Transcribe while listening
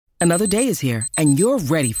Another day is here, and you're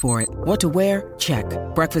ready for it. What to wear? Check.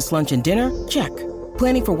 Breakfast, lunch, and dinner? Check.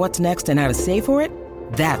 Planning for what's next and how to save for it?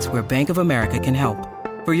 That's where Bank of America can help.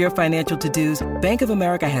 For your financial to-dos, Bank of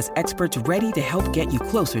America has experts ready to help get you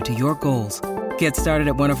closer to your goals. Get started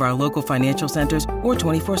at one of our local financial centers or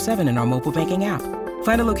 24/7 in our mobile banking app.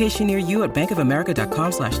 Find a location near you at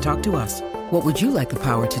bankofamerica.com/talktous. What would you like the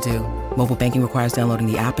power to do? Mobile banking requires downloading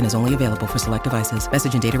the app and is only available for select devices.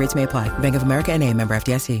 Message and data rates may apply. Bank of America N.A., member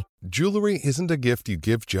FDIC. Jewelry isn't a gift you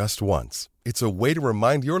give just once. It's a way to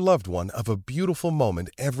remind your loved one of a beautiful moment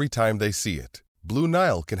every time they see it. Blue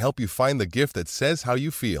Nile can help you find the gift that says how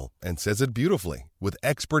you feel and says it beautifully, with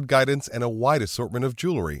expert guidance and a wide assortment of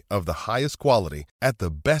jewelry of the highest quality at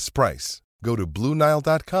the best price. Go to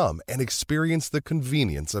BlueNile.com and experience the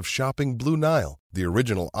convenience of shopping Blue Nile, the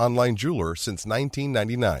original online jeweler since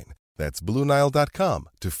 1999. That's BlueNile.com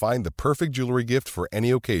to find the perfect jewelry gift for any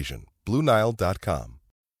occasion. BlueNile.com.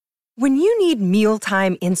 When you need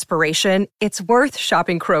mealtime inspiration, it's worth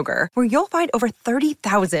shopping Kroger, where you'll find over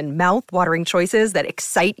 30,000 mouth-watering choices that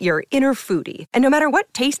excite your inner foodie. And no matter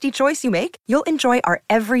what tasty choice you make, you'll enjoy our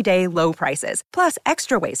everyday low prices, plus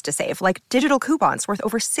extra ways to save, like digital coupons worth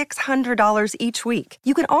over $600 each week.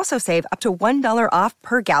 You can also save up to $1 off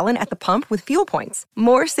per gallon at the pump with fuel points.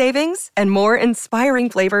 More savings and more inspiring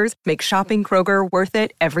flavors make shopping Kroger worth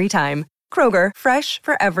it every time. Kroger, fresh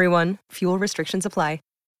for everyone. Fuel restrictions apply.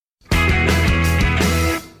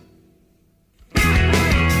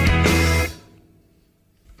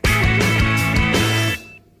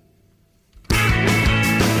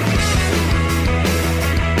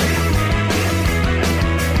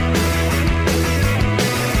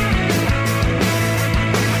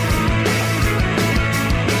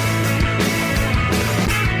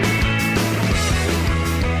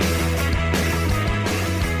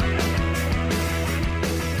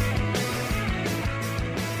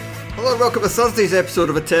 Welcome to Thursday's episode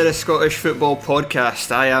of a Terrace Scottish Football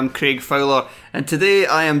Podcast. I am Craig Fowler, and today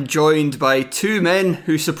I am joined by two men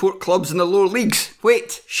who support clubs in the lower leagues.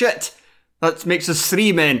 Wait, shit! That makes us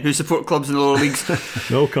three men who support clubs in the lower leagues.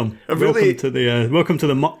 Welcome to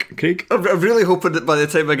the muck, Craig. I'm really hoping that by the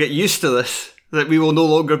time I get used to this, that we will no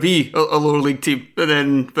longer be a lower league team.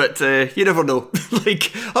 But you never know.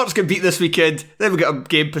 Like, Hearts get beat this weekend, then we get a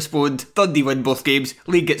game postponed, Dundee win both games,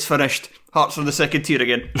 league gets finished, Hearts are in the second tier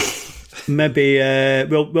again. Maybe,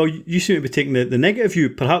 well, you seem to be taking the negative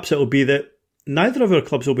view. Perhaps it'll be that neither of our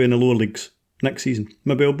clubs will be in the lower leagues next season.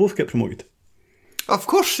 Maybe we'll both get promoted. Of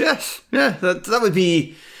course, yes. Yeah, that would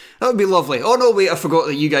be lovely. Oh no, wait, I forgot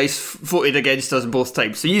that you guys voted against us both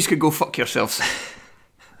times, so you could go fuck yourselves.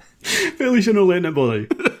 At least you're not letting it bother you.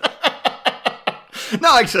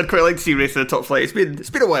 No, actually, I'd quite like to see Wraith in the top flight. It's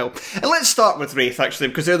been a while. And let's start with Wraith, actually,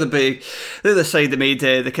 because they're the side that made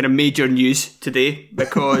the kind of major news today,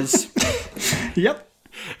 because... Yep.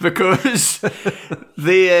 Because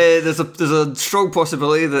there's a strong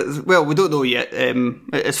possibility that, well, we don't know yet,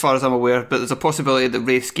 as far as I'm aware, but there's a possibility that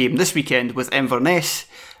Wraith's game this weekend with Inverness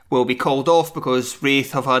will be called off because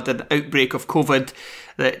Wraith have had an outbreak of COVID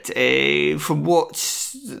that, from what...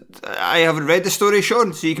 I haven't read the story,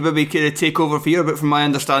 Sean, so you can maybe kind of take over for here, but from my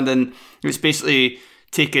understanding, it's basically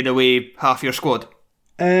taking away half your squad.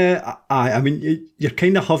 I mean, you're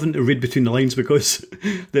kind of having to read between the lines because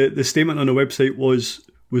the statement on the website was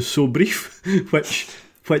so brief, which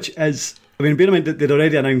is... I mean, bear in mind that they'd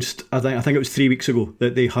already announced, I think it was 3 weeks ago,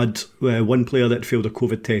 that they had one player that failed a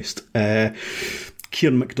COVID test.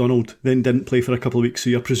 Kieran McDonald then didn't play for a couple of weeks, so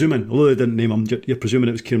you're presuming, although they didn't name him, you're presuming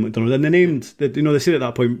it was Kieran McDonald. And they said at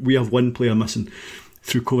that point, we have one player missing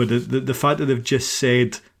through COVID. The fact that they've just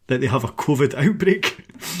said that they have a COVID outbreak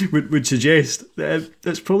would suggest that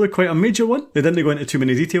it's probably quite a major one. They didn't go into too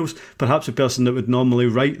many details. Perhaps the person that would normally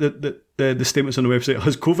write the statements on the website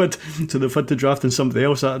has COVID, so they've had to draft in somebody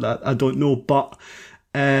else. I don't know, but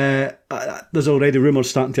there's already rumours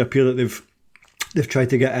starting to appear that they've tried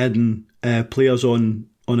to get in players on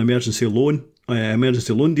emergency loan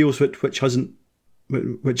deals, which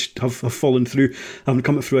have fallen through, haven't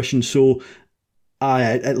come to fruition. So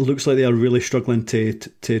it looks like they are really struggling to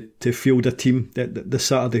field a team this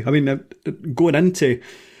Saturday. I mean, going into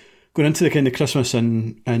the kind of Christmas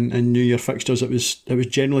and New Year fixtures, it was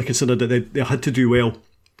generally considered that they had to do well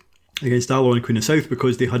against Alloa and Queen of South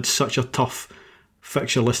because they had such a tough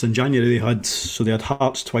fixture list in January. They had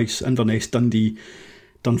Hearts twice, Inverness, Dundee,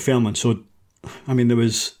 Dunfermline. So, I mean, it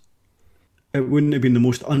wouldn't have been the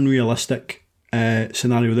most unrealistic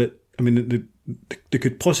scenario that, I mean, they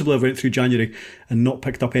could possibly have went through January and not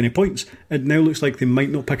picked up any points. It now looks like they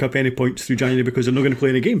might not pick up any points through January because they're not going to play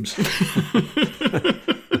any games.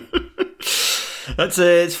 That's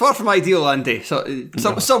it's far from ideal, Andy. So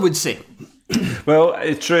some would say. Well,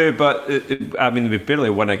 it's true, but I mean, we've barely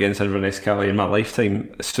won against Inverness Cali in my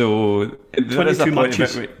lifetime, so there is a point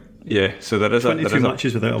matches. So there is 22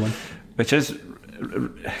 matches without a win, which is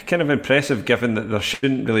kind of impressive, given that there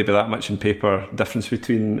shouldn't really be that much in paper difference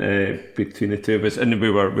between the two of us, and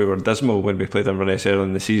we were dismal when we played Inverness early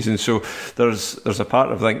in the season. So there's a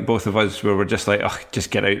part of, I think, both of us where we're just like,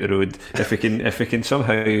 just get out the road. If we can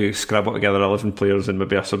somehow scrabble together 11 players and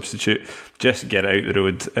maybe a substitute, just get out the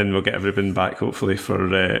road, and we'll get everyone back hopefully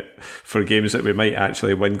for games that we might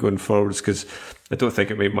actually win going forwards, because I don't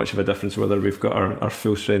think it made much of a difference whether we've got our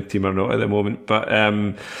full strength team or not at the moment. But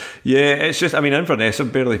it's just, I mean, Inverness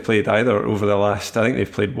have barely played either over the last, I think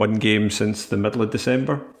they've played one game since the middle of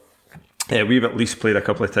December. We've at least played a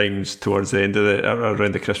couple of times towards the end of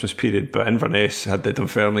around the Christmas period, but Inverness had the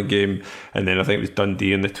Dunfermline game, and then I think it was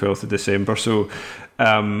Dundee on the 12th of December. So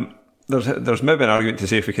there's maybe an argument to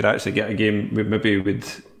say if we could actually get a game, we maybe would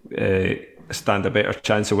stand a better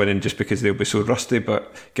chance of winning, just because they'll be so rusty.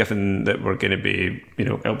 But given that we're going to be,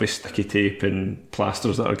 it'll be sticky tape and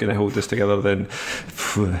plasters that are going to hold us together, then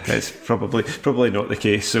it's probably not the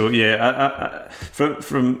case. So yeah,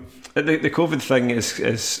 from the COVID thing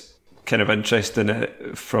is kind of interesting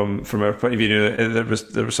from our point of view.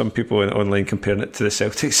 There were some people online comparing it to the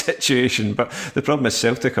Celtic situation, but the problem is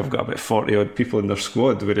Celtic have got about 40 odd people in their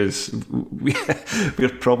squad, whereas we're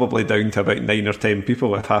probably down to about 9 or 10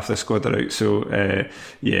 people if half the squad are out. So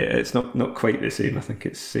it's not quite the same, I think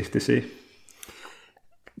it's safe to say.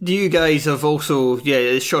 Do you guys have also,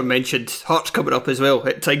 as Sean mentioned, Hearts coming up as well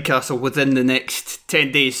at Tynecastle within the next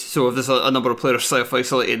 10 days, so if there's a number of players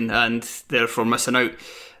self-isolating and therefore missing out,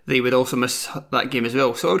 they would also miss that game as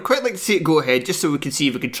well. So I would quite like to see it go ahead, just so we can see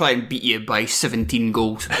if we can try and beat you by 17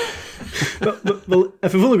 goals. well,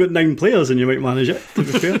 if we've only got 9 players, then you might manage it, to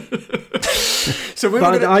be fair. So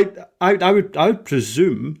I would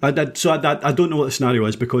presume, I don't know what the scenario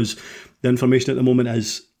is, because the information at the moment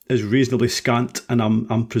is reasonably scant, and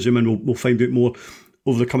I'm presuming we'll find out more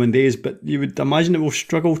over the coming days, but you would imagine that we'll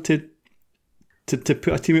struggle to put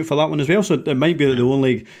a team out for that one as well. So it might be that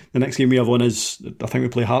the next game we have on is, I think we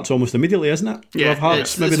play Hearts almost immediately, isn't it? Yeah, we'll have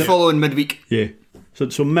Hearts, it's following midweek. Yeah,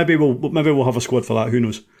 so maybe we'll have a squad for that. Who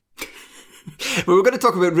knows? Well, we're going to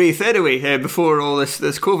talk about Raith anyway before all this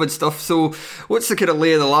COVID stuff. So what's the kind of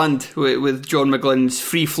lay of the land with John McGlynn's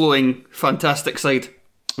free-flowing, fantastic side?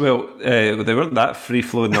 Well, they weren't that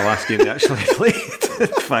free-flowing the last game they actually played. In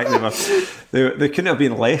fact, they couldn't have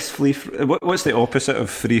been less what's the opposite of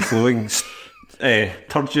free-flowing?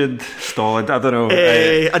 Turgid, stolid, I don't know.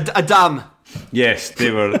 A dam. Yes, they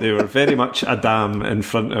were very much a dam in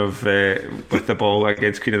front of with the ball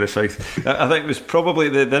against Queen of the South. I think it was probably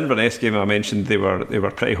the Inverness game I mentioned. They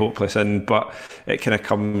were pretty hopeless in, but it kind of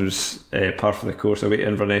comes par for the course away to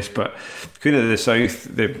Inverness. But Queen of the South,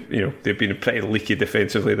 they've been pretty leaky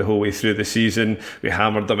defensively the whole way through the season. We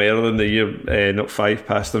hammered them early in the year, not 5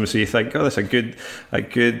 past them. So you think, that's a good.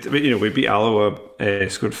 We beat Alloa.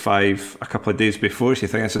 Scored 5 a couple of days before, so you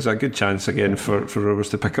think this is a good chance again for Rovers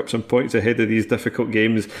to pick up some points ahead of these difficult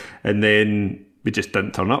games, and then we just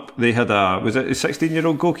didn't turn up. They had a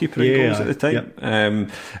 16-year-old goalkeeper in goals at the time, yep.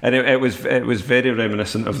 And it was very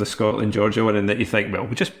reminiscent of the Scotland-Georgia one, in that you think, well,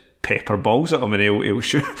 we just pepper balls at him and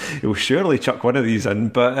he'll surely chuck one of these in,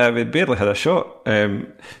 but we barely had a shot.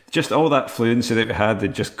 Just all that fluency that we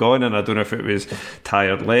had just gone, and I don't know if it was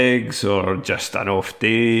tired legs or just an off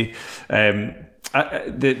day.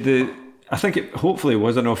 I think it hopefully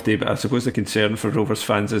was an off day, but I suppose the concern for Rovers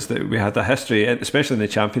fans is that we had a history, especially in the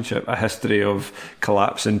Championship, a history of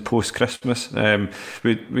collapsing post-Christmas.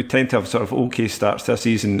 We tend to have sort of okay starts to a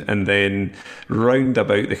season, and then round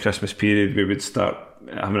about the Christmas period we would start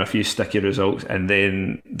having a few sticky results, and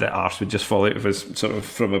then the arse would just fall out of us sort of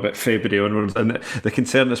from about February onwards. And the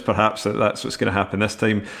concern is perhaps that's what's going to happen this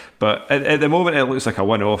time, but at the moment it looks like a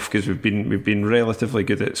one-off, because we've been relatively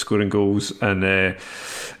good at scoring goals, and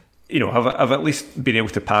I've at least been able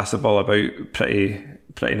to pass the ball about pretty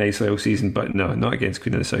nicely all season. But no, not against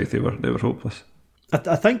Queen of the South. They were hopeless.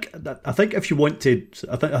 I think if you want to,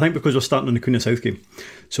 I think because we're starting on the Queen of the South game,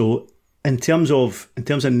 so in terms of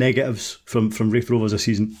negatives from Raith Rovers this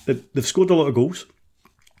season, they've scored a lot of goals,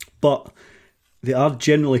 but they are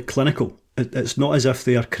generally clinical. It's not as if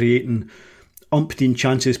they are creating umpteen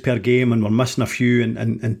chances per game and we're missing a few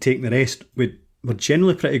and taking the rest. We're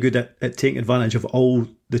generally pretty good at taking advantage of all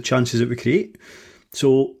the chances that we create.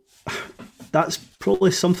 So that's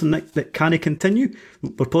probably something that can continue.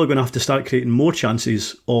 We're probably going to have to start creating more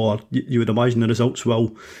chances, or you would imagine the results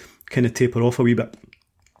will kind of taper off a wee bit.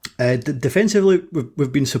 Defensively,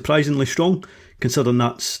 we've been surprisingly strong, considering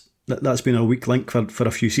that's that's been a weak link for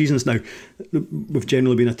a few seasons now. We've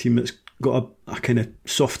generally been a team that's got a kind of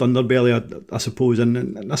soft underbelly, I suppose,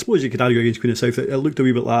 and I suppose you could argue against Queen of South it looked a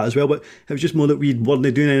wee bit like that as well, but it was just more that we weren't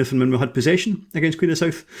doing anything when we had possession against Queen of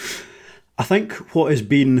South. I think what has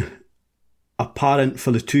been apparent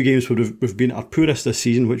for the two games where we've been at our poorest this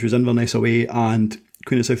season, which was Inverness away and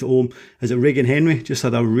Queen of South at home, is that Regan Henry just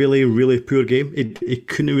had a really, really poor game. He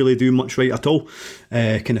couldn't really do much right at all.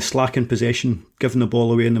 Kind of slacking possession, giving the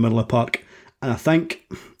ball away in the middle of the park. And I think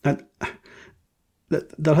that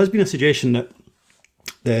there has been a suggestion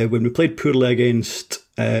that when we played poorly against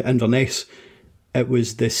Inverness, it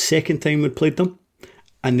was the second time we'd played them,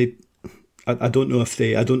 and I don't know if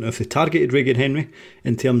they targeted Regan Henry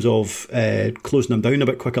in terms of closing him down a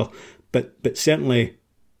bit quicker, but certainly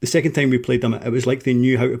the second time we played them, it was like they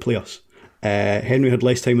knew how to play us. Henry had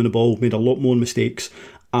less time on the ball, made a lot more mistakes,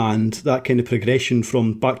 and that kind of progression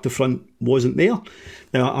from back to front wasn't there.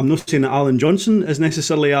 Now, I'm not saying that Alan Johnson is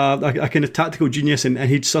necessarily a kind of tactical genius, and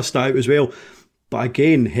he'd sussed that out as well. But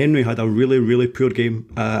again, Henry had a really, really poor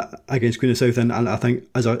game against Queen of South, and I think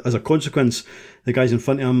as a consequence, the guys in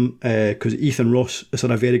front of him, because Ethan Ross has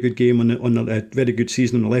had a very good game on a very good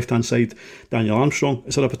season on the left hand side. Daniel Armstrong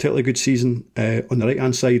has had a particularly good season on the right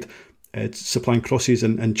hand side, supplying crosses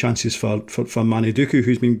and chances for Manny Duku,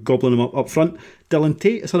 who's been gobbling them up front. Dylan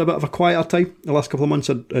Tate has had a bit of a quieter time the last couple of months,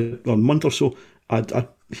 or a month or so.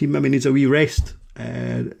 He maybe needs a wee rest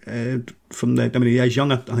from the. I mean, he is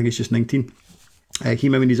young. I think he's just 19. He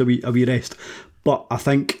maybe needs a wee rest. But I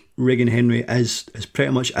think Regan Henry is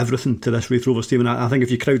pretty much everything to this Raith Rovers team. And I think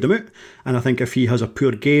if you crowd him out, and I think if he has a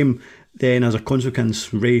poor game, then as a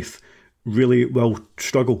consequence, Raith really will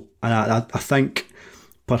struggle. And I think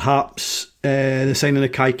perhaps the signing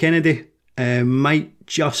of Kai Kennedy might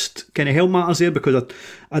just kind of help matters there, because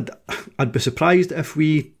I'd be surprised if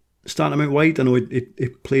we start him out wide. I know he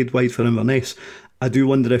played wide for Inverness. I do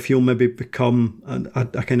wonder if he'll maybe become a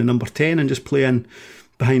kind of number 10 and just play in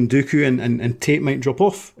behind Duku, and Tate might drop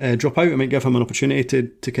out. It might give him an opportunity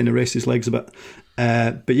to kind of rest his legs a bit.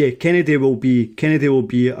 But yeah, Kennedy will be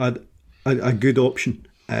a good option,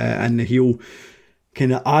 and he'll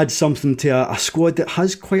kind of add something to a squad that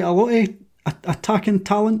has quite a lot of attacking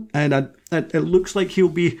talent, and it looks like he'll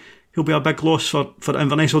be a big loss for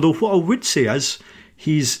Inverness. Although what I would say is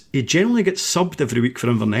he generally gets subbed every week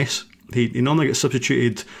for Inverness. He normally gets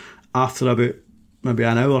substituted after about maybe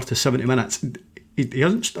an hour to 70 minutes. He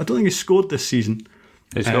hasn't. I don't think he's scored this season.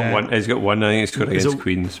 He's got one. He's got one. I think he scored against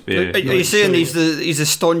Queens. Are you saying he's a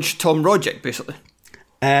staunch Tom Rogic, basically?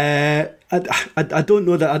 I don't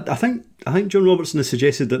know that. I think John Robertson has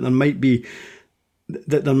suggested that there might be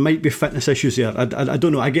fitness issues there. I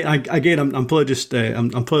don't know. Again, I'm probably just I'm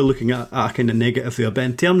probably looking at a kind of negative there. But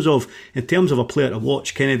in terms of a player to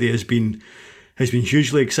watch, Kennedy has been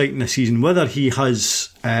hugely exciting this season. Whether he has,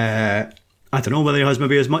 I don't know whether he has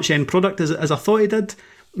maybe as much end product as I thought he did.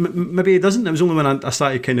 Maybe he doesn't. It was only when I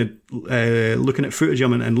started kind of looking at footage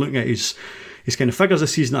of him and looking at his kind of figures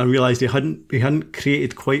this season that I realised he hadn't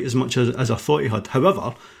created quite as much as I thought he had.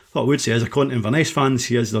 However, what I would say is, according to Inverness fans,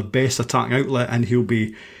 he is their best attacking outlet, and he'll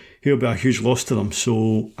be a huge loss to them.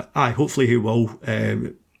 So, hopefully he will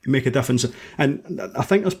make a difference. And I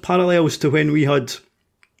think there's parallels to when we had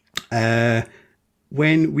Ray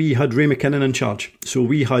McKinnon in charge. So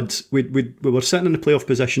we were sitting in the playoff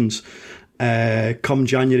positions come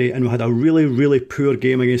January, and we had a really, really poor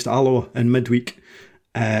game against Alloa in midweek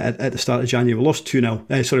at the start of January. We lost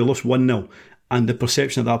 1-0, and the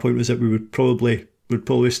perception at that point was that we would probably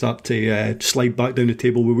start to slide back down the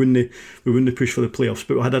table. We wouldn't push for the playoffs.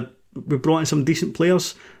 But we brought in some decent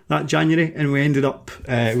players that January, and we ended up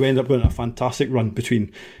going on a fantastic run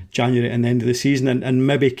between January and the end of the season. And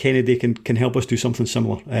maybe Kennedy can help us do something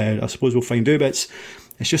similar. I suppose we'll find out. But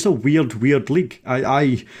it's just a weird league.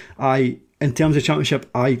 I in terms of championship,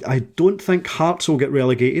 I don't think Hearts will get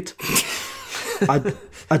relegated.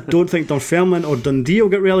 I don't think Dunfermline or Dundee will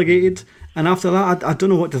get relegated. And after that, I don't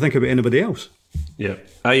know what to think about anybody else. Yeah.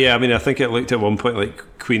 I mean, I think it looked at one point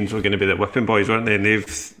like Queens were going to be the whipping boys, weren't they? And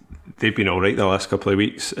they've been all right the last couple of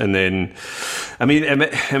weeks. And then, I mean, it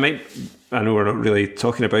might, I know we're not really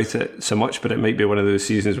talking about it so much, but it might be one of those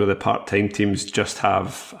seasons where the part-time teams just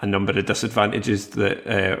have a number of disadvantages that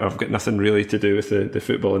have got nothing really to do with the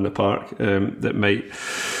football in the park, that might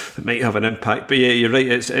have an impact. But yeah, you're right,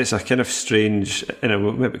 it's a kind of strange, and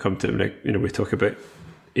we'll maybe come to, we talk about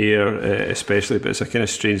Ayr especially, but it's a kind of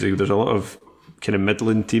strange league. There's a lot of kind of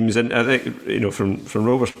Midland teams, and I think from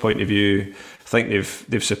Rovers' point of view, I think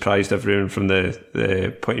they've surprised everyone from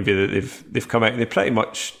the point of view that they've come out and they pretty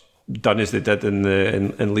much done as they did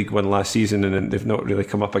in League One last season, and they've not really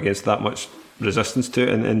come up against that much resistance to it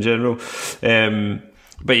in general.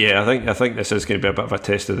 But yeah, I think this is going to be a bit of a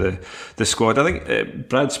test of the squad. I think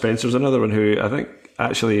Brad Spencer's another one who I think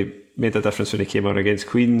actually made a difference when he came on against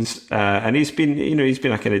Queens, and he's been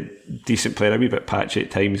a kind of decent player, a wee bit patchy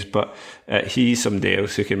at times, but he's somebody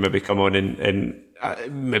else who can maybe come on and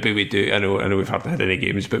maybe we do. I know we've hardly had any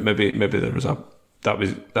games, but maybe there was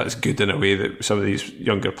that's good in a way that some of these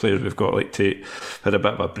younger players we've got like Tate had a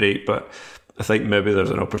bit of a break, but I think maybe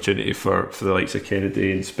there's an opportunity for the likes of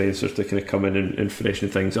Kennedy and Spencer to kind of come in and freshen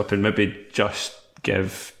things up and maybe just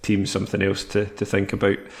give teams something else to think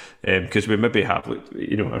about, because we maybe have,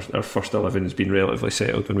 our first 11 has been relatively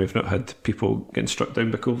settled when we've not had people getting struck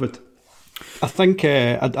down by COVID. I think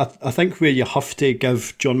I think where you have to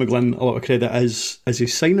give John McGlynn a lot of credit is his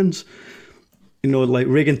signings. Like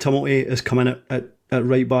Regan Tumulty has come in at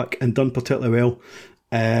right back and done particularly well.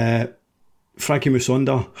 Frankie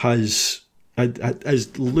Musonda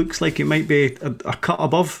looks like he might be a cut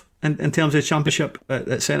above in terms of the championship.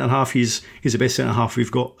 At centre half, he's the best centre half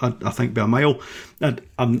we've got, I think, by a mile. And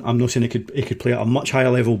I'm not saying he could play at a much higher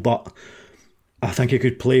level, but I think he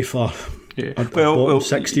could play for a bottom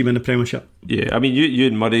 6 team in the Premiership. Yeah, I mean,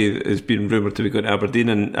 Ewan Murray has been rumoured to be going to Aberdeen,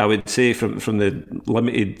 and I would say from the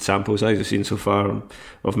limited sample size I've seen so far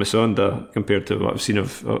of Musonda compared to what I've seen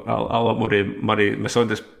of a lot more Murray,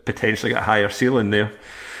 Musonda's potentially got a higher ceiling there.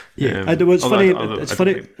 Yeah, it's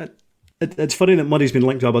funny. It's funny that Murray's been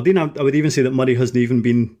linked to Aberdeen. I would even say that Murray hasn't even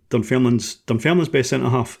been Dunfermline's best centre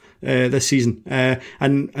half this season.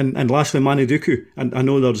 And lastly, Manu Duku. And I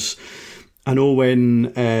know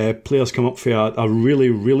when players come up for a really,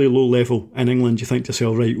 really low level in England, you think to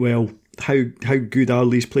yourself, right, well, how good are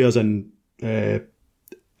these players in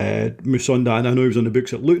Musonda? And I know he was on the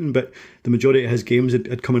books at Luton, but the majority of his games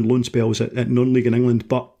had come in loan spells at non-league in England.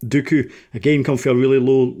 But Duku, again, come for a really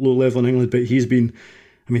low level in England, but he's been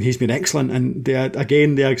excellent. And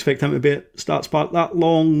they expect him to be at start spot that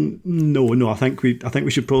long. No, I think we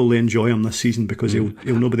should probably enjoy him this season, because he'll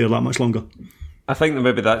not be there that much longer. I think that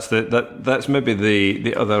maybe that's maybe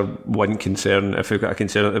the other one concern, if we've got a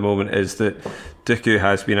concern at the moment, is that Duku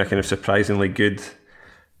has been a kind of surprisingly good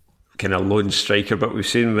kind of lone striker, but we've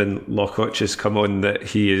seen when Lockwood has come on that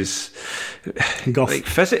he is like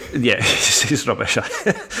he's rubbish.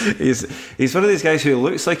 he's one of these guys who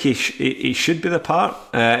looks like he should be the part,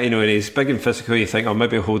 and he's big and physical. You think,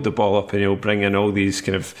 maybe he'll hold the ball up and he'll bring in all these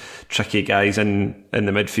kind of tricky guys in the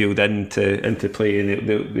midfield into play, and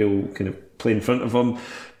they'll kind of play in front of him.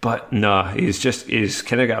 But no, he's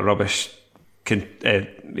kind of got a rubbish.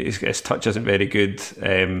 His touch isn't very good.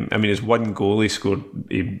 His one goal he scored,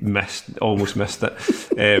 he almost missed it.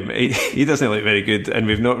 He doesn't look very good, and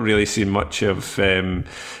we've not really seen much of Ugu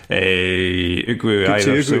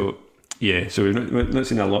either. So yeah, so we've not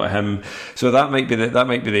seen a lot of him. So that might be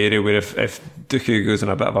the area where if Duku goes on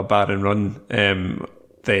a bit of a barren run,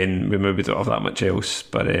 then we maybe don't have that much else.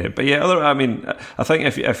 But yeah, I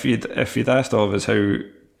think if you'd asked all of us how,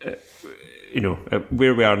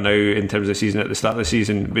 where we are now in terms of the season at the start of the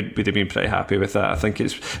season, we'd have been pretty happy with that. I think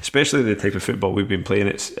it's, especially the type of football we've been playing,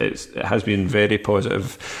 it has been very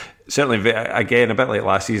positive. Certainly, again, a bit like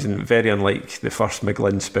last season, very unlike the first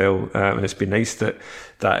McGlynn spell, and it's been nice that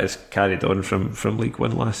has carried on from League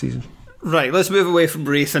One last season. Right, let's move away from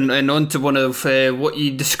Raith and on to one of what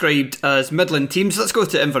you described as Midland teams. Let's go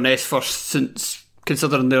to Inverness first, since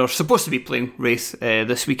considering they're supposed to be playing Raith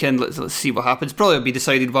this weekend. Let's see what happens. Probably will be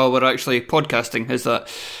decided while we're actually podcasting, as that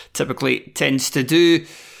typically tends to do.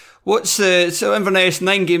 So Inverness,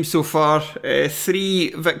 9 games so far, 3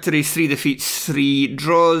 victories, 3 defeats, 3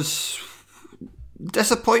 draws.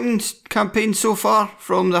 Disappointing campaign so far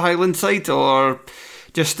from the Highland side, or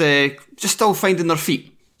just still finding their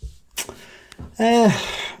feet? I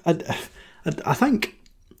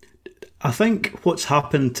think what's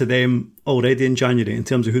happened to them already in January in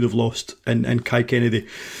terms of who they've lost and Kai Kennedy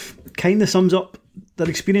kind of sums up their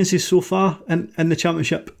experiences so far in the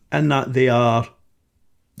Championship, in that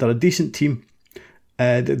they're a decent team.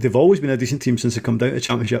 They've always been a decent team since they come down to the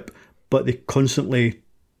Championship, but they constantly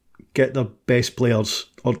get their best players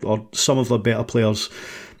or some of their better players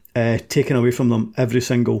taken away from them every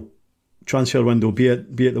single transfer window, be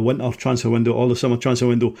it the winter transfer window or the summer transfer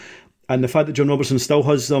window. And the fact that John Robertson still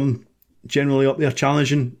has them generally up there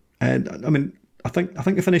challenging, and I think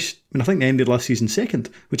they finished. I think they ended last season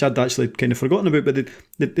second, which I'd actually kind of forgotten about, but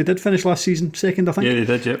they did finish last season second, I think. Yeah,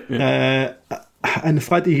 they did. Yeah. And the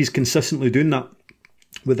fact that he's consistently doing that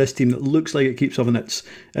with this team that looks like it keeps having its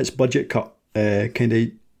budget cut kind of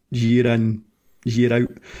year in, year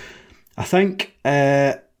out. I think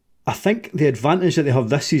I think the advantage that they have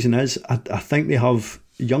this season is I think they have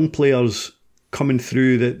young players coming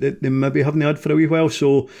through that they maybe haven't had for a wee while.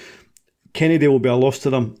 So Kennedy will be a loss to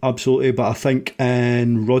them, absolutely. But I think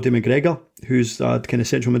in Roddy McGregor, who's that kind of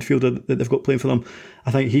central midfielder that they've got playing for them,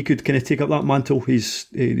 I think he could kind of take up that mantle. He's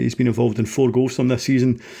been involved in 4 goals from this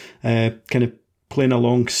season, kind of playing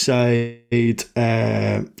alongside. Who's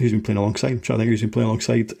been playing alongside? I'm trying to think who's been playing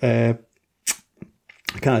alongside.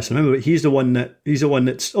 I can't actually remember, but he's the one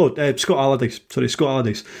that's Scott Allardyce. Sorry, Scott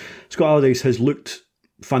Allardyce. Scott Allardyce has looked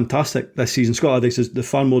fantastic this season. Scott Allardyce is the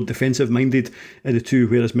far more defensive minded of the two,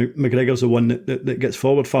 whereas McGregor's the one that gets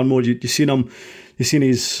forward far more. You've seen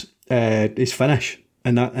his finish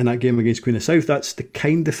in that game against Queen of South. That's the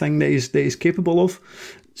kind of thing that he's capable of.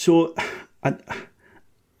 So I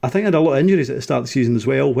think he had a lot of injuries at the start of the season as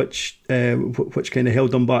well, which kind of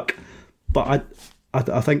held them back. But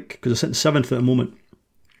I think, because they're sitting 7th at the moment,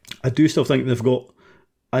 I do still think they've got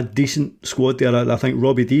a decent squad there. I think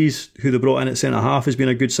Robbie Dees, who they brought in at centre half, has been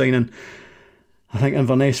a good signing. I think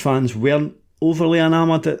Inverness fans weren't overly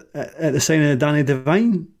enamoured at the signing of Danny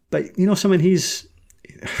Devine, but he's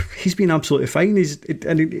been absolutely fine.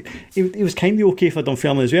 He was kind of okay for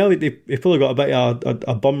Dunfermline as well. He probably got a bit of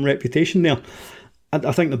a bum reputation there.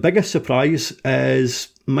 I think the biggest surprise is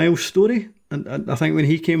Miles Storey, and I think when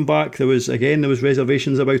he came back, there was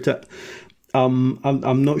reservations about it. I'm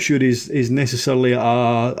not sure he's necessarily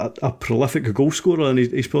a prolific goal scorer, and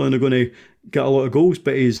he's probably not going to get a lot of goals,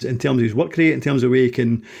 but he's, in terms of his work rate, in terms of the way he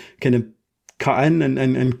can kind of cut in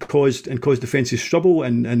and cause defences trouble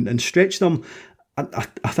and stretch them, I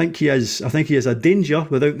think he is a danger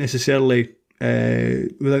without necessarily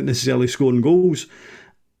scoring goals.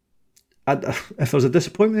 If there's a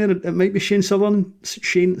disappointment there, it might be Shane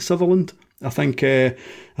Sutherland. I think the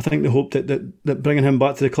hope that bringing him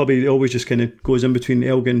back to the club, he always just kind of goes in between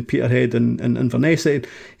Elgin, Peterhead and Inverness.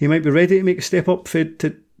 He might be ready to make a step up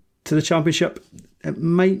to the Championship. It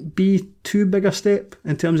might be too big a step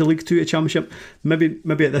in terms of League Two to Championship. Maybe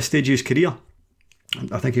at this stage of his career.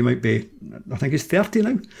 I think he might be. I think he's 30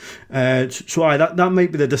 now. That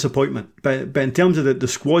might be the disappointment. But in terms of the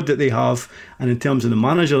squad that they have, and in terms of the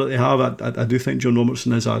manager that they have, I do think John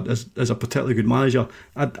Robertson is a particularly good manager.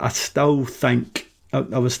 I still think I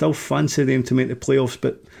would still fancy them to make the playoffs,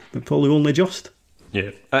 but probably only just.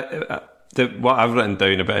 Yeah. What I've written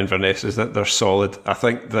down about Inverness is that they're solid. I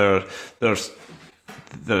think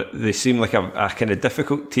they seem like a kind of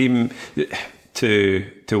difficult team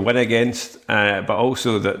to win against, but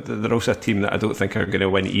also that they're also a team that I don't think are going to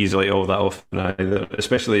win easily all that often either,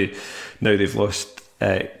 especially now they've lost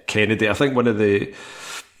Kennedy. I think one of the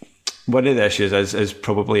issues is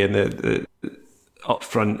probably in the up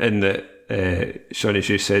front, in that Sean, as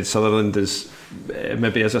you said, Sutherland is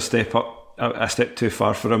maybe a step too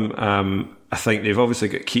far for him. I think they've obviously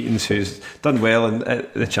got Keatons, who's done well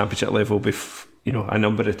at the Championship level a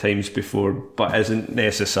number of times before, but isn't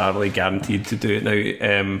necessarily guaranteed to do it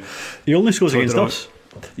now. He only scores against us.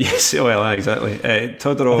 Yes, well, exactly.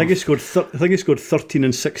 Todorov, I think he scored 13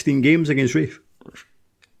 in 16 games against Rafe.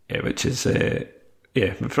 Yeah, which is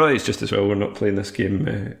probably it's just as well we're not playing this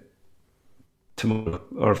game tomorrow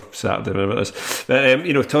or Saturday, whatever it is. But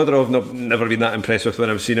Todorov, never been that impressed with when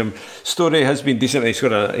I've seen him. Storey has been decent. He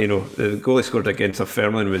scored the goal he scored against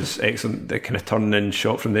Dunfermline was excellent. The kind of turn in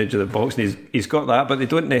shot from the edge of the box, and he's got that, but they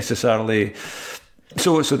don't necessarily.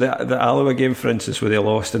 So the Alloa game, for instance, where they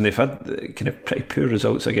lost, and they've had kind of pretty poor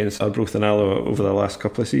results against Arbroath and Alloa over the last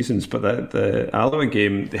couple of seasons. But the Alloa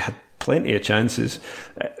game, they had plenty of chances,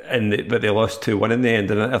 but they lost 2-1 in the end.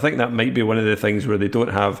 And I think that might be one of the things where they don't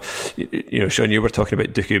have. Sean, you were talking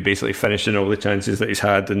about Dooku basically finishing all the chances that he's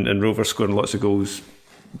had, and Rovers scoring lots of goals,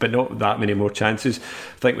 but not that many more chances.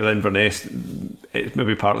 I think with Inverness, it's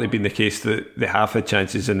maybe partly been the case that they have had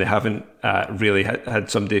chances and they haven't really had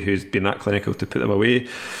somebody who's been that clinical to put them away.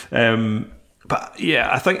 But yeah,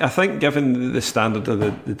 I think given the standard of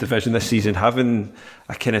the division this season, having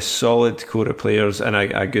a kind of solid core of players and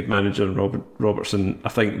a good manager in Robertson, I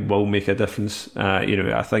think will make a difference.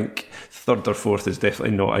 I think 3rd or 4th is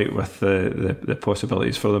definitely not out with the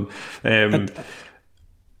possibilities for them.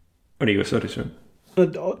 When you go, sorry, Sean.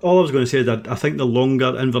 All I was going to say is that I think the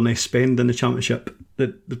longer Inverness spend in the Championship,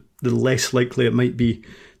 the less likely it might be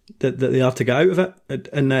that they are to get out of it.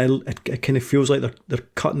 It kind of feels like they're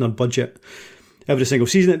cutting their budget every single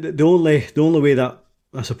season. The only way that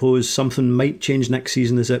I suppose something might change next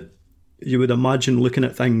season is that you would imagine, looking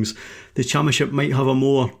at things, the Championship might have a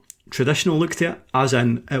more traditional look to it, as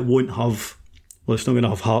in it won't have. Well, it's not going to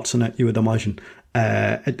have Hearts in it. You would imagine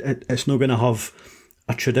it's not going to have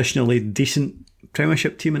a traditionally decent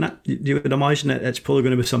Premiership team in it. You would imagine it's probably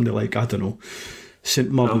going to be somebody like, I don't know,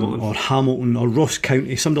 St Mirren or Hamilton or Ross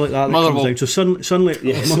County, somebody like that comes down. So suddenly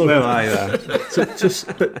yes,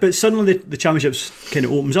 but suddenly the Championship's kind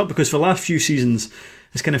of opens up, because for the last few seasons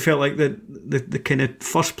it's kind of felt like the kind of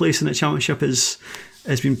first place in the Championship has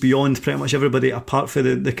been beyond pretty much everybody apart for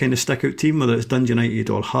the kind of stick out team, whether it's Dundee United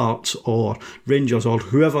or Hearts or Rangers or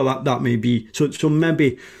whoever that may be. So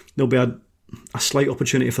maybe there'll be a slight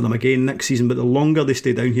opportunity for them again next season, but the longer they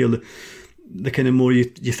stay down here, the kind of more you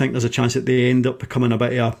think there's a chance that they end up becoming a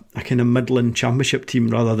bit of a kind of middling Championship team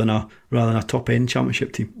rather than a top end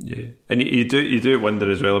Championship team. Yeah, and you do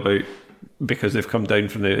wonder as well about, because they've come down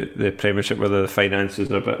from the Premiership, whether the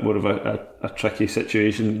finances are a bit more of a tricky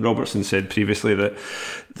situation. Robertson said previously that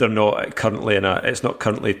they're not currently it's not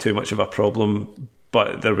currently too much of a problem,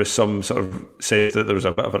 but there was some sort of sense that there was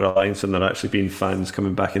a bit of a reliance on there actually being fans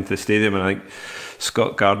coming back into the stadium, and I think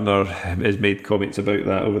Scott Gardner has made comments about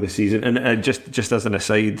that over the season. And just as an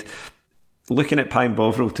aside, looking at Pine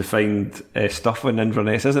Bovril to find stuff on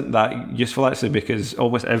Inverness isn't that useful actually, because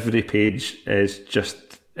almost every page is just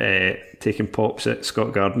taking pops at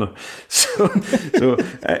Scott Gardner. So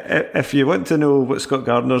if you want to know what Scott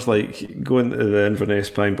Gardner's like, go into the Inverness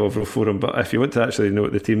Pine Bovril forum. But if you want to actually know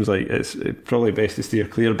what the team's like, it's probably best to steer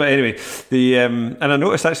clear. But anyway, and I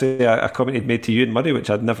noticed actually a comment he'd made to Ewan Murray, which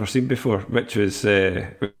I'd never seen before, which was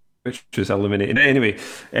illuminating. Anyway,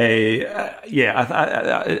 I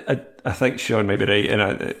think Sean may be right,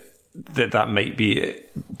 and that might be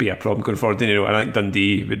a problem going forward. And I think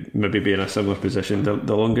Dundee would maybe be in a similar position.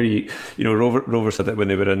 The longer Rovers had it when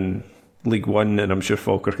they were in League One, and I'm sure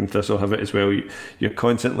Falkirk and Thistle have it as well. You're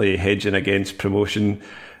constantly hedging against promotion,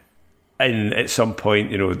 and at some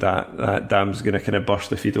point, that dam's going to kind of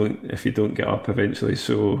burst if you don't get up eventually.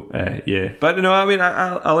 So but I mean,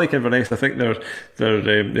 I like Inverness. I think they're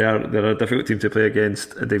a difficult team to play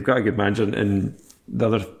against. They've got a good manager, and the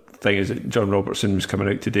other thing is that John Robertson was coming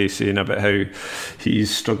out today saying about how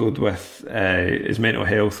he's struggled with his mental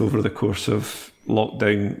health over the course of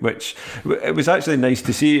lockdown, which it was actually nice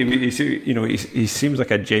to see. He seems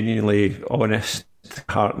like a genuinely honest,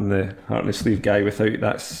 heart in the sleeve guy. Without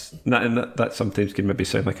that sometimes can maybe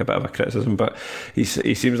sound like a bit of a criticism, but he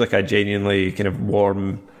seems like a genuinely kind of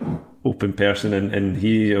warm, open person, and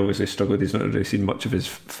he obviously struggled. He's not really seen much of his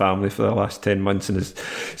family for the last 10 months, and has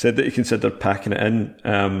said that he considered packing it in.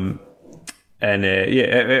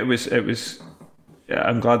 It was.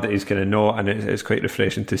 I'm glad that he's kind of not, and it's quite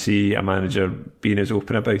refreshing to see a manager being as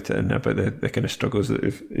open about it and about the kind of struggles that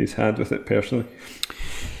he's had with it personally.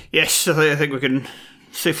 Yes, I think we can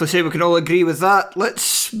safely say we can all agree with that.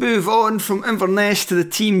 Let's move on from Inverness to the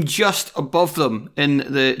team just above them in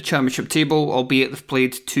the Championship table, albeit they've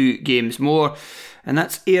played 2 games more, and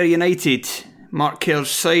that's Ayr United. Mark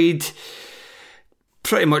Kerr's side,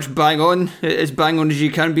 pretty much bang on, as bang on as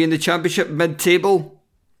you can be in the Championship, mid-table.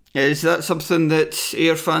 Is that something that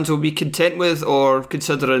Ayr fans will be content with, or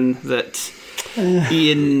considering that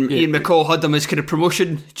Ian McCall had them as kind of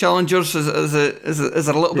promotion challengers, is there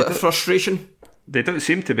a little bit of frustration? They don't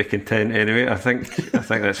seem to be content anyway. I think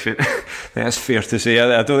that's fair. That's fair to say.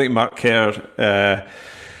 I don't think Mark Kerr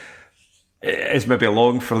is maybe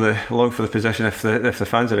long for the position if the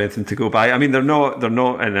fans are anything to go by. I mean, they're not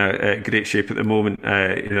in a great shape at the moment.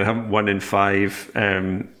 They haven't won in 5.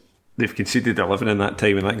 They've conceded 11 in that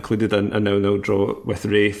time, and that included a 0-0 draw with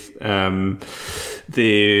Raith.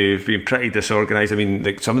 They've been pretty disorganised. I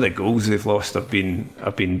mean, some of the goals they've lost have been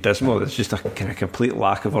dismal. There's just a kind of complete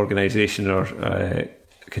lack of organisation or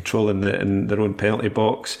control in their own penalty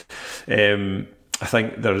box. I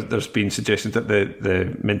think there's been suggestions that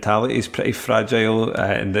the mentality is pretty fragile,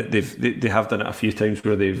 and that they have done it a few times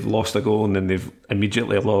where they've lost a goal and then they've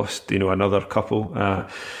immediately lost another couple.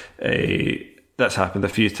 That's happened a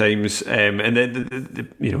few times, and then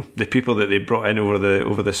the people that they brought in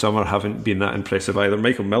over the summer haven't been that impressive either.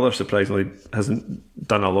 Michael Miller surprisingly hasn't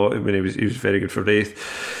done a lot. When he was very good for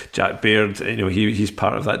Raith. Jack Baird, he's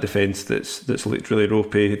part of that defence that's looked really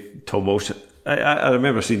ropey. Tom Walsh. I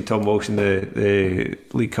remember seeing Tom Walsh in the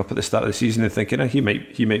League Cup at the start of the season and thinking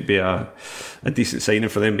he might be a decent signing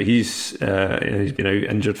for them, but he's been out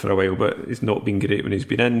injured for a while, but he's not been great when he's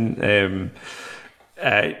been in.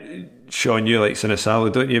 Sean, you like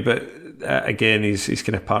Sinisalo, don't you? But again, he's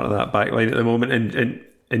kind of part of that back line at the moment,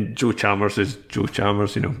 and Joe Chalmers is Joe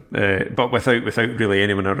Chalmers, but without really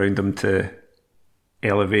anyone around him to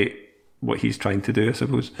elevate what he's trying to do, I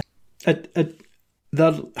suppose.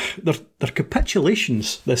 Their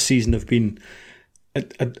capitulations this season have been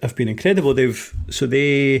incredible.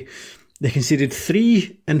 They conceded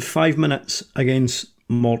 3 in 5 minutes against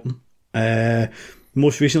Morton.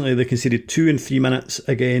 Most recently, they conceded 2 in 3 minutes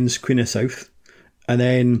against Queen of South. and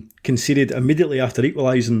then conceded immediately after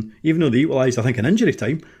equalising, even though they equalised, I think, in injury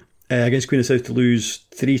time against Queen of South to lose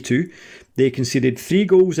 3-2. They conceded 3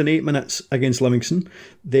 goals in 8 minutes against Livingston.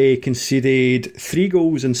 They conceded 3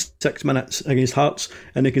 goals in 6 minutes against Hearts,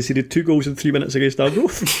 and they conceded 2 goals in 3 minutes against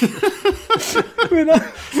Arbroath.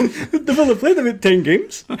 They've only played about 10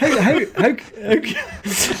 games. How? And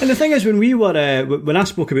the thing is, when I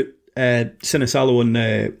spoke about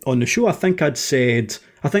Sinisalo on the show, I think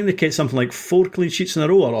they kept something like 4 clean sheets in a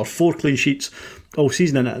row, or 4 clean sheets all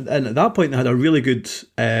season, and at that point they had a really good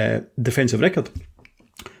defensive record.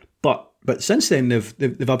 But since then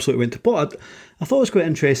they've absolutely went to pot. I thought it was quite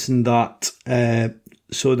interesting that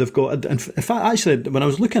so they've got. In fact, actually, when I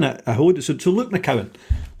was looking at so Luke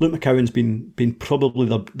McCowan's been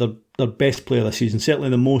probably their best player this season.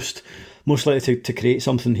 Certainly the most likely to create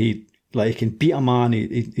something. He can beat a man.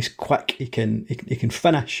 He's quick. He can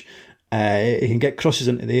finish. He can get crosses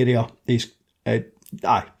into the area. He's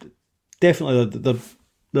definitely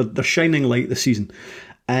the shining light this season.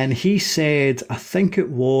 And he said, I think it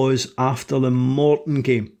was after the Morton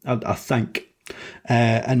game, I think,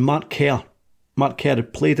 and Mark Kerr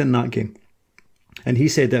had played in that game, and he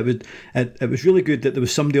said that it was really good that there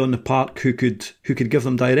was somebody on the park who could give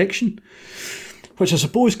them direction, which I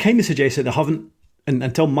suppose kind of suggests that they haven't, and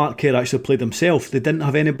until Mark Kerr actually played himself, they didn't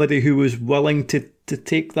have anybody who was willing to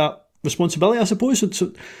take that responsibility, I suppose.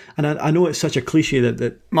 So, and I know it's such a cliche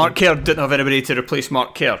that Mark Kerr didn't have anybody to replace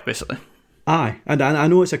Mark Kerr, basically. Aye, and I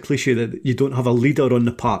know it's a cliche that you don't have a leader on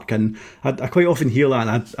the park, and I quite often hear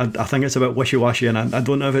that, and I think it's a bit wishy-washy, and I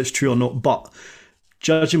don't know if it's true or not, but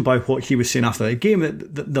judging by what he was saying after the game,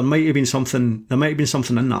 there might have been something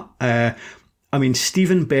in that.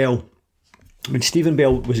 Stephen Bell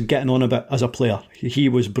was getting on a bit as a player. He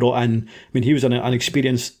was brought in. He was an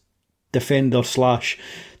experienced defender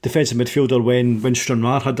 / defensive midfielder when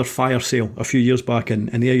Stranraer had their fire sale a few years back,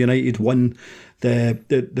 and Ayr United won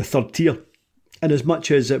the third tier. And as much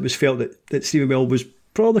as it was felt that Stephen Bell was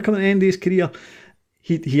probably coming to the end of his career,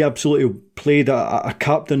 he absolutely played a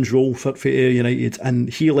captain's role for Ayr United, and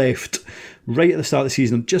he left right at the start of the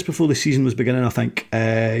season, just before the season was beginning, I think.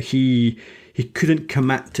 He couldn't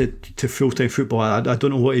commit to full-time football. I don't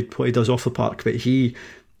know what he does off the park, but he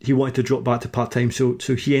wanted to drop back to part-time, so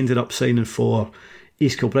he ended up signing for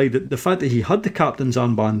East Kilbride. The fact that he had the captain's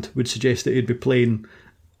armband would suggest that he'd be playing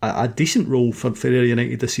a decent role for Ayr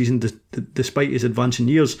United this season, despite his advancing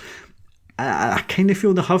years. I kind of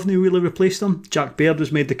feel they haven't really replaced him. Jack Baird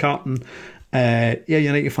was made the captain. Ayr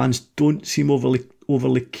United fans don't seem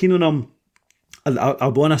overly keen on him.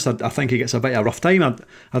 I'll be honest, I think he gets a bit of a rough time.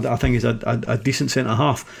 I think he's a decent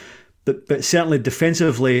centre-half. But certainly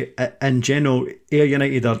defensively, in general, Ayr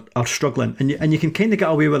United are struggling. And you can kind of get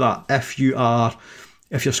away with that if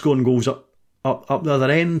you're scoring goals up the other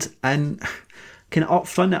end. And kind of up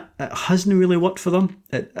front, it hasn't really worked for them.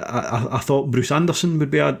 I thought Bruce Anderson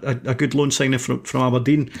would be a good loan signing from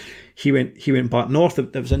Aberdeen. He went back north.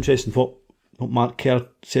 It was interesting what Mark Kerr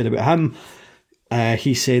said about him.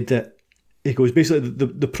 He said that he goes, basically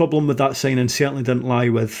the problem with that signing certainly didn't lie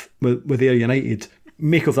with Ayr United.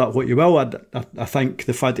 Make of that what you will. I think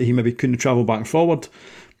the fact that he maybe couldn't travel back and forward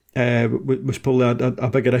was probably a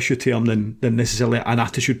bigger issue to him than necessarily an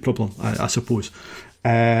attitude problem, I suppose.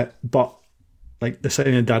 But like the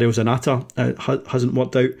signing of Dario Zanata hasn't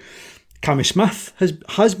worked out. Cammy Smith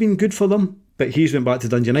has been good for them, but he's went back to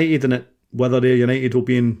Dundee United, and whether Ayr United will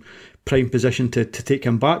be in prime position to take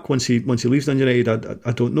him back once he leaves Dundee United,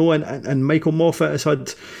 I don't know. And Michael Moffat has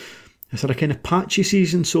had a kind of patchy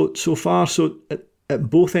season so far. So at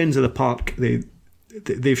both ends of the park,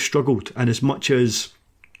 they've struggled, and as much as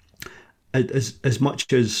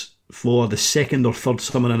for the second or third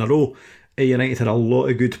summer in a row, Ayr United had a lot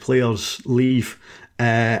of good players leave,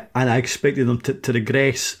 and I expected them to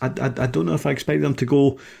regress. I don't know if I expected them to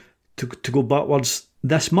go backwards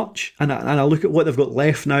this much. And I look at what they've got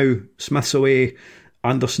left now. Smith's away,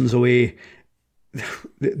 Anderson's away.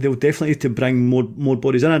 They'll definitely need to bring more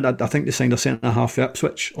bodies in. I think they signed a centre-half for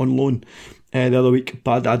Ipswich on loan the other week.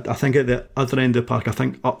 But I think at the other end of the park, I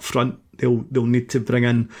think up front they'll need to bring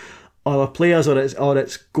in other players, or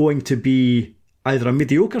it's going to be either a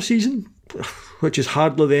mediocre season, which is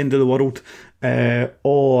hardly the end of the world,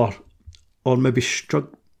 or maybe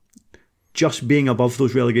just being above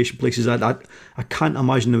those relegation places. I can't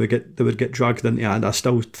imagine they would get dragged into it, and I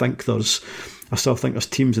still think there's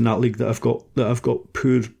teams in that league that have got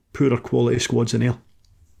poorer quality squads in there.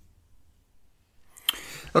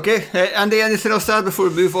 Okay, Andy, anything else to add before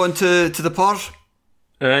we move on to the par?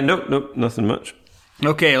 Nope, nothing much.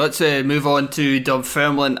 Okay, let's move on to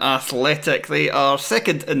Dunfermline Athletic. They are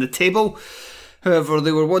second in the table. However,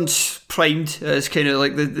 they were once primed as kind of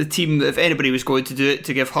like the team that if anybody was going to do it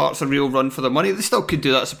to give Hearts a real run for their money, they still could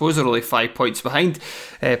do that. I suppose they're only 5 points behind,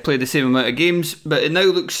 played the same amount of games, but it now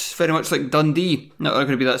looks very much like Dundee. Not going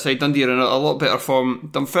to be that side. Dundee are in a lot better form.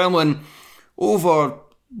 Dunfermline, over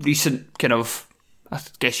recent kind of, I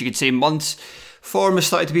guess you could say, months, form has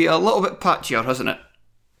started to be a little bit patchier, hasn't it?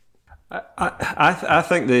 I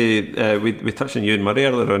think we touched on Ewan Murray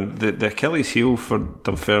earlier on. The Achilles heel for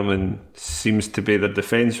Dunfermline seems to be their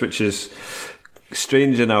defence, which is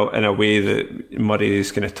strange in a way that Murray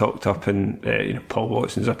is kind of talked up, and Paul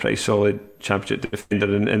Watson's a pretty solid Championship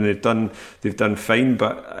defender, and they've done fine.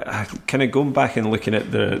 But kind of going back and looking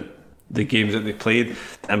at the games that they played,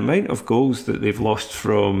 the amount of goals that they've lost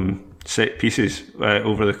from set pieces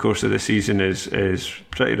over the course of the season is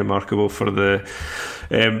pretty remarkable for the.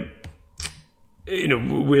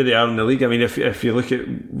 Where they are in the league. I mean, if you look at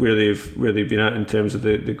where they've been at in terms of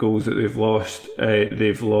the goals that they've lost,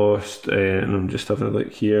 and I'm just having a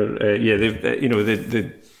look here.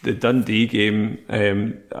 They've the Dundee game,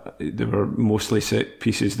 they were mostly set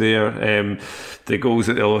pieces there. The goals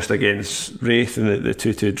that they lost against Wraith and the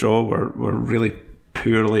 2-2 draw were really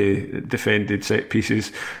poorly defended set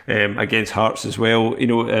pieces. Against Hearts as well. I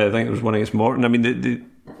think there was one against Morton. I mean,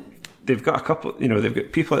 they've got a couple, they've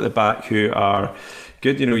got people at the back who are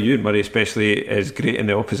good. Ewan Murray especially is great in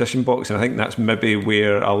the opposition box, and I think that's maybe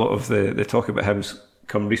where a lot of the talk about him's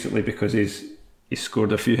come recently, because he's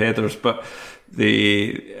scored a few headers. But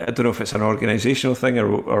I don't know if it's an organisational thing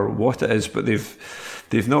or what it is, but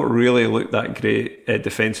they've not really looked that great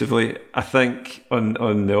defensively. I think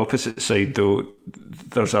on the opposite side though,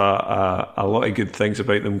 there's a lot of good things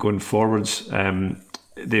about them going forwards.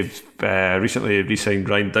 They've recently re-signed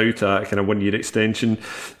Ryan Dowd a kind of 1 year extension,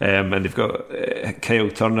 and they've got Kyle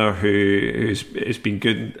Turner who's been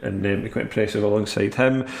good and quite impressive alongside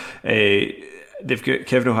him. They've got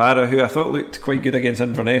Kevin O'Hara, who I thought looked quite good against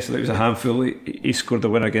Inverness. I thought it was a handful. He scored the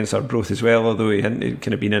winner against Arbroath as well, although he'd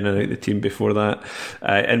kind of been in and out of the team before that.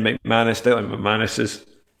 And Dylan McManus has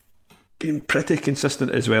been pretty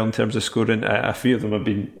consistent as well in terms of scoring. A few of them have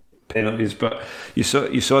been penalties, but you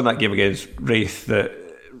saw in that game against Wraith that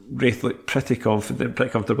Wraith looked pretty confident,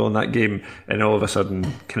 pretty comfortable in that game, and all of a sudden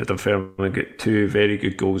kind of Dunfermline got 2 very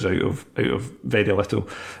good goals out of very little.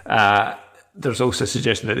 There's also a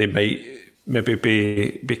suggestion that they might maybe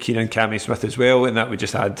be keen on Cammy Smith as well, and that would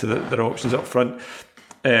just add to their options up front.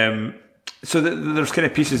 So there's kind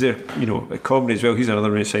of pieces there, Comrie as well. He's another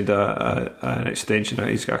one who signed an extension.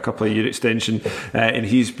 He's got a couple of year extension, and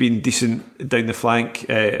he's been decent down the flank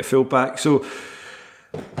at fullback. So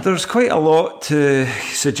there's quite a lot to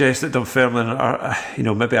suggest that Dunfermline are,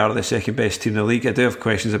 maybe are the second best team in the league. I do have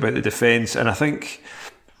questions about the defence, and I think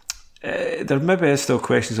there maybe is still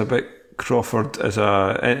questions about Crawford as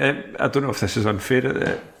I don't know if this is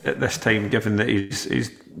unfair at this time, given that he's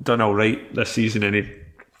done all right this season and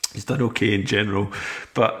he's done okay in general,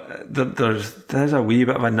 but there's a wee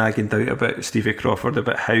bit of a nagging doubt about Stevie Crawford,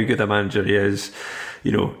 about how good a manager he is.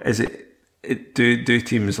 Is do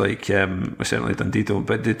teams like certainly Dundee don't,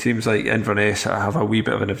 but do teams like Inverness have a wee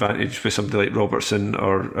bit of an advantage with somebody like Robertson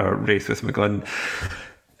or Wraith with McGlynn?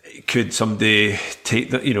 Could somebody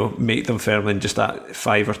make Dunfermline just that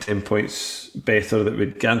 5 or 10 points better that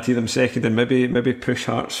would guarantee them second and maybe push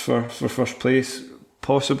Hearts for first place,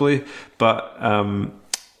 possibly? But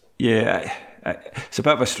it's a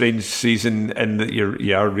bit of a strange season in that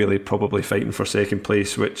you are really probably fighting for second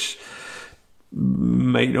place, which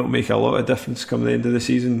might not make a lot of difference come the end of the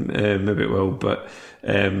season. Maybe it will, but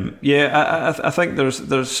I think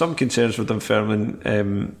there's some concerns for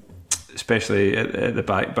Dunfermline, especially at the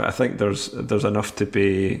back. But I think there's enough to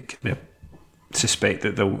be suspect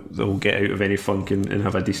that they'll get out of any funk and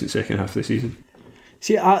have a decent second half of the season.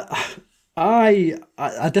 See, I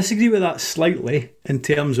disagree with that slightly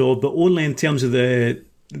but only in terms of the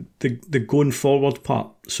going forward part.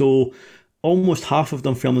 So almost half of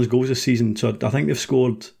Dunfermline's goals this season. So I think they've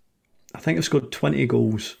scored 20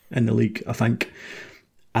 goals in the league, I think.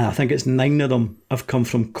 And I think it's 9 of them have come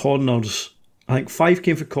from corners. I think 5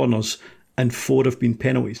 came from corners and 4 have been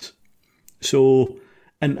penalties. So,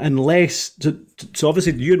 so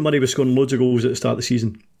obviously Ewan Murray was scoring loads of goals at the start of the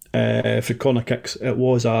season for corner kicks. It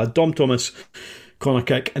was a Dom Thomas corner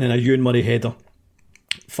kick and then a Ewan Murray header.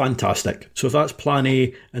 Fantastic. So if that's plan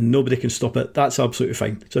A and nobody can stop it, that's absolutely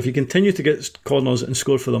fine. So if you continue to get corners and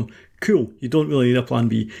score for them, cool, you don't really need a plan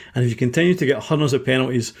B. And if you continue to get hundreds of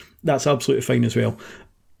penalties, that's absolutely fine as well.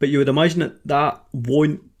 But you would imagine that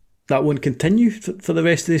won't continue for the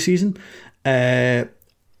rest of the season. Well,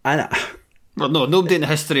 no, nobody in the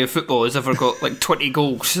history of football has ever got like 20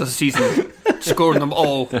 goals this season. scoring them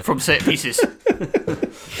all from set pieces.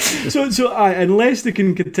 So unless they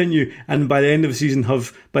can continue, and by the end of the season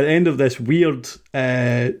by the end of this weird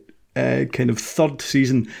kind of third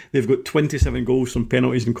season, they've got 27 goals from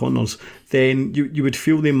penalties and corners, then you would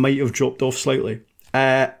feel they might have dropped off slightly.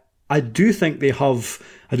 I do think they have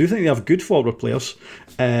good forward players.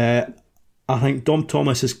 I think Dom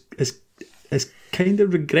Thomas has kind of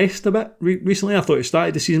regressed a bit recently. I thought he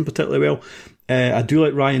started the season particularly well. I do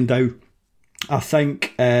like Ryan Dow. I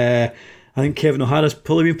think Kevin O'Hara's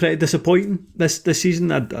probably been pretty disappointing this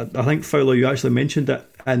season. I think, Fowler, you actually mentioned it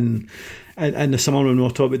in the summer when we were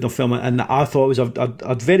talking about Dunfermline, and I thought it was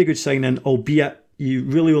a very good signing, albeit he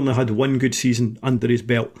really only had one good season under his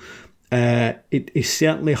belt. He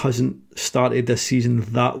certainly hasn't started this season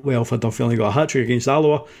that well for Dunfermline. He got a hat-trick against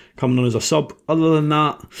Alloa, coming on as a sub. Other than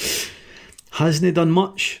that, hasn't he done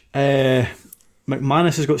much?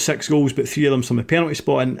 McManus has got 6 goals, but 3 of them from the penalty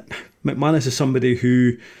spot, and McManus is somebody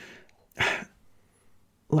who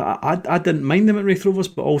I didn't mind him at Raith Rovers,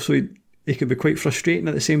 but also he could be quite frustrating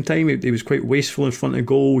at the same time. He was quite wasteful in front of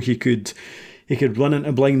goal. He could run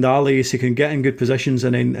into blind alleys. He can get in good positions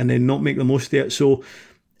and then not make the most of it. So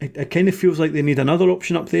it kind of feels like they need another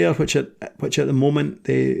option up there, which at the moment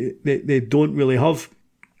they don't really have.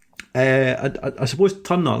 I suppose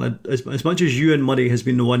Turner, as much as Ewan Murray has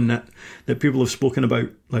been the one that people have spoken about,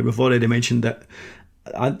 like we've already mentioned, that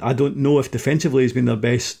I don't know if defensively he's been their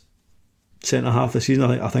best centre half this season.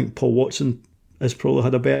 I think Paul Watson has probably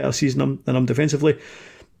had a better season than him defensively,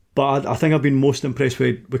 but I think I've been most impressed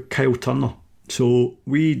with Kyle Turner. So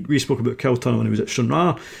we spoke about Kyle Turner when he was at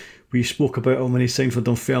Stranraer. We spoke about him when he signed for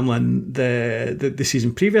Dunfermline the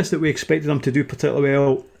season previous, that we expected him to do particularly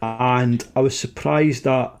well, and I was surprised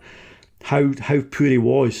at how poor he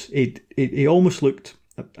was. He almost looked.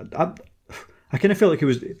 I kind of felt like he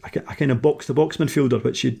was a kind of box-to-box midfielder,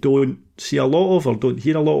 which you don't see a lot of or don't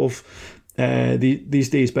hear a lot of these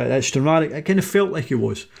days. But at Stranraer, it kind of felt like he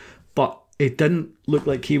was, but it didn't look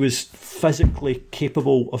like he was physically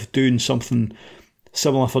capable of doing something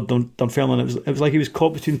similar for Dunfermline. It was like he was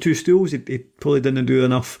caught between two stools. He probably didn't do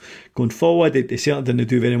enough going forward. He certainly didn't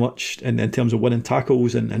do very much in terms of winning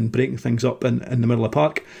tackles and breaking things up in the middle of the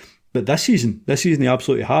park. But this season he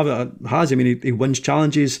absolutely has. I mean, he wins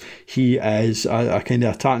challenges. He is a kind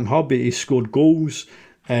of attacking hub. He's scored goals.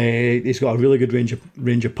 He's got a really good range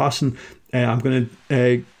of passing. I'm going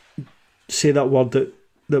to say that word that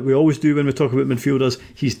we always do when we talk about midfielders.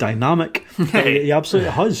 He's dynamic. He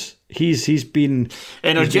absolutely has. He's been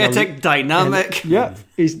energetic, dynamic.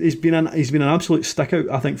 He's been an absolute stick out,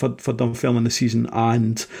 I think, for Dunfermline this season,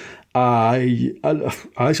 and I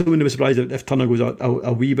actually wouldn't be surprised if Turner goes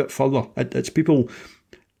a wee bit further. It's people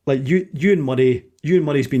like Ewan Murray. Ewan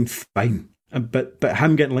Murray's been fine, but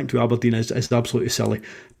him getting linked to Aberdeen is absolutely silly.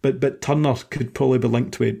 But Turner could probably be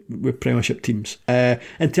linked with Premiership teams.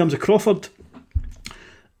 In terms of Crawford,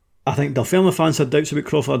 I think Dunfermline fans had doubts about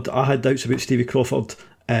Crawford. I had doubts about Stevie Crawford.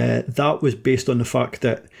 That was based on the fact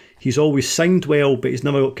that he's always signed well, but he's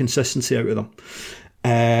never got consistency out of them.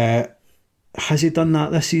 Has he done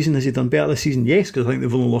that this season? Has he done better this season? Yes, because I think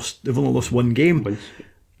they've only lost one game.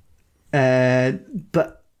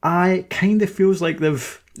 But I kind of feels like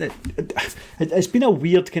it's been a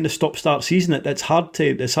weird kind of stop-start season. It's hard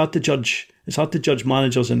to judge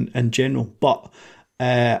managers in general. But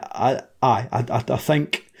I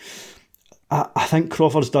think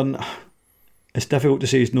Crawford's done. It's difficult to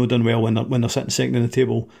say he's not done well when they're sitting second in the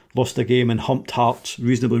table, lost a game and humped Hearts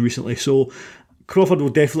reasonably recently. So Crawford will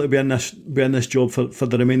definitely be in this job for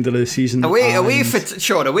the remainder of the season. Away for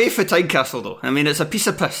Tynecastle though. I mean, it's a piece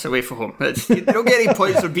of piss away from home. You don't get any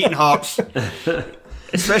points for beating Hearts,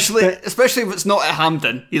 especially if it's not at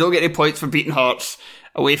Hampden. You don't get any points for beating Hearts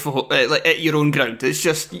away from like at your own ground. It's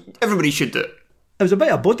just everybody should do it. It was a bit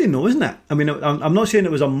of budding though, wasn't it? I mean, I'm not saying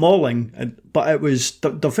it was a mauling, but it was.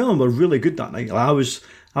 Dunfermline were really good that night. I was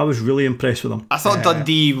really impressed with them. I thought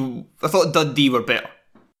Dundee were better.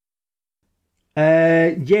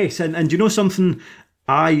 Yes, and you know something?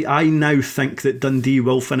 I now think that Dundee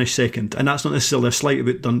will finish second, and that's not necessarily a slight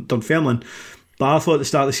about Dunfermline, but I thought at the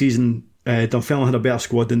start of the season Dunfermline had a better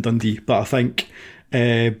squad than Dundee. But I think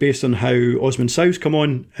based on how Osmond Sow's come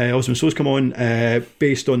on,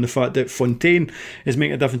 based on the fact that Fontaine is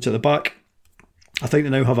making a difference at the back, I think they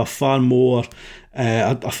now have a far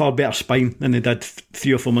better spine than they did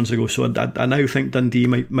 3 or 4 months ago. So I now think Dundee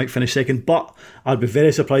might finish second, but I'd be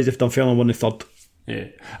very surprised if Dunfermline won the third. Yeah,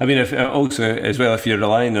 I mean, if you're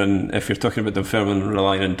talking about Dunfermline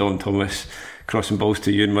relying on Don Thomas crossing balls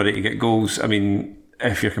to Ewan Murray to get goals, I mean,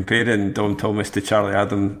 if you're comparing Dom Thomas to Charlie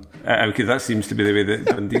Adam, because that seems to be the way that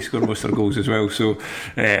Dundee score most of their goals as well. So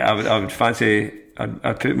I would fancy.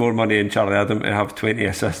 I'd put more money in Charlie Adam to have 20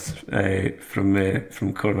 assists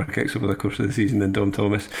from corner kicks over the course of the season than Dom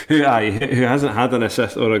Thomas, who hasn't had an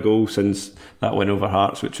assist or a goal since that win over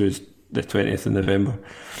Hearts, which was the 20th of November.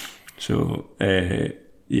 So I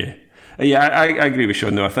agree with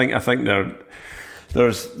Sean though. I think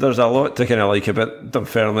there's a lot to kind of like about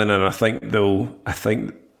Dunfermline, and I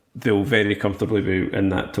think they'll very comfortably be in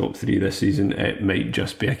that top 3 this season. It might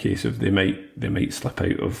just be a case of they might slip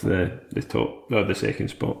out of the top or the second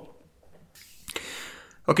spot.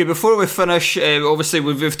 Okay, before we finish, obviously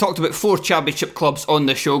we've talked about 4 championship clubs on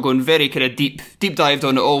the show, going very kind of deep dived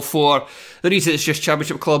on it all 4. The reason it's just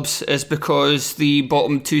championship clubs is because the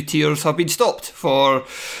bottom 2 tiers have been stopped for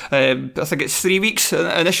I think it's 3 weeks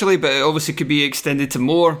initially, but it obviously could be extended to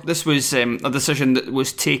more. This was a decision that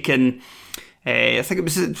was taken, I think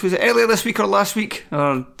was it earlier this week or last week,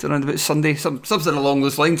 or around about Sunday, something along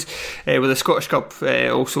those lines, with the Scottish Cup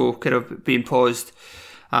also kind of being paused.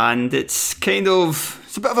 And it's a bit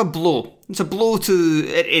of a blow. It's a blow to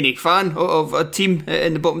any fan of a team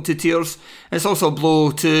in the bottom 2 tiers. It's also a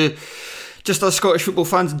blow to just us Scottish football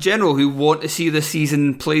fans in general who want to see the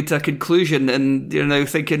season played to a conclusion, and you're now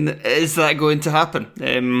thinking, is that going to happen?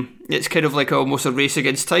 It's kind of like almost a race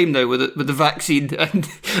against time now with the vaccine and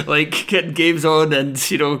like getting games on and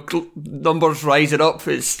numbers rising up.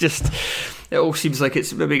 It's just, it all seems like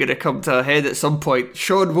it's maybe going to come to a head at some point.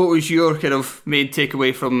 Sean, what was your kind of main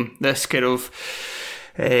takeaway from this kind of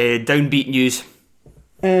downbeat news?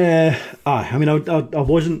 I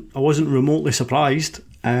wasn't remotely surprised.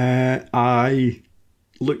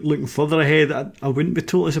 Looking further ahead, I wouldn't be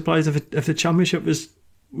totally surprised if the championship was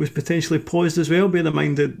potentially paused as well. Bear in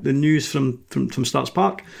mind the news from Starts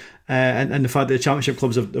Park, and the fact that the championship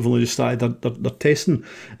clubs have only just started their testing.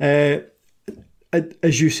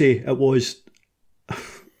 As you say, it was.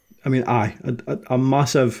 I mean, a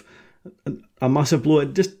massive blow.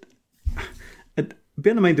 It just.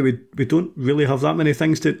 Bear in mind that we don't really have that many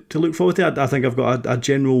things to look forward to. I think I've got a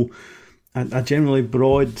generally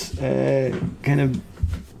broad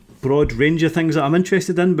broad range of things that I'm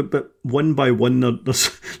interested in, but one by one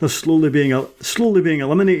they're slowly being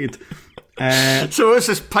eliminated. So this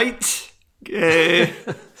is pints.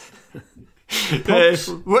 Pubs.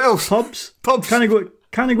 What else? Pubs. Can I go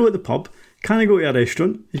to the pub? Can I go to a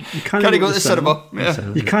restaurant? You can't go to the cinema.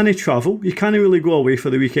 Yeah. You can't travel. You can't really go away for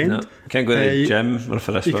the weekend. No, can't go to the gym or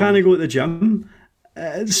for this. You can't go to the gym.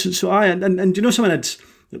 And you know something?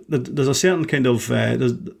 There's a certain kind of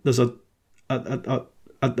there's a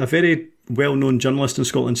very well-known journalist in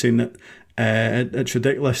Scotland saying that it's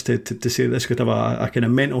ridiculous to say this could have a kind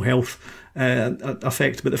of mental health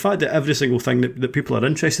effect, but the fact that every single thing that people are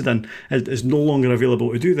interested in is no longer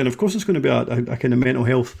available to do, then of course it's going to be a kind of mental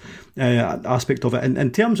health aspect of it. And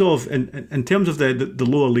in terms of the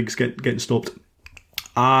lower leagues getting stopped,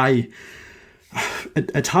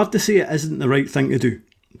 it's hard to say it isn't the right thing to do,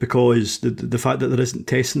 because the fact that there isn't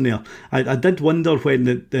testing there. I did wonder when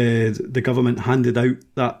the government handed out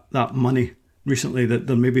that money recently that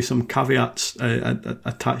there may be some caveats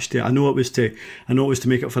attached to it. I know it was to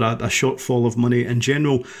make up for a shortfall of money in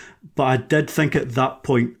general, but I did think at that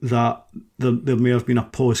point that there may have been a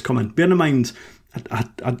pause coming. Bear in mind, I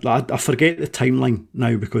forget the timeline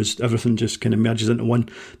now because everything just kind of merges into one,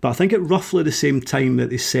 but I think at roughly the same time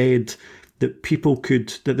that they said that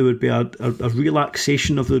there would be a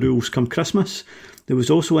relaxation of the rules come Christmas, there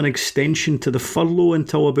was also an extension to the furlough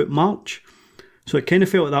until about March. So it kind of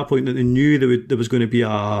felt at that point that they knew there was going to be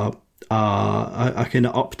a kind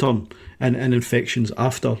of upturn in infections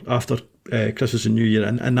after Christmas and New Year,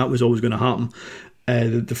 and that was always going to happen.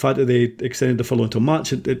 The fact that they extended the furlough until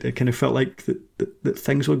March, it kind of felt like that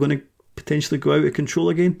things were going to potentially go out of control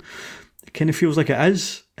again. It kind of feels like it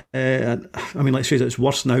is. I mean, let's face it, it's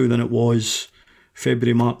worse now than it was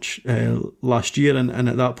February, March last year, and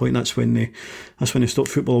at that point that's when they stopped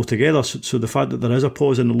football altogether. So the fact that there is a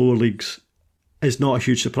pause in the lower leagues is not a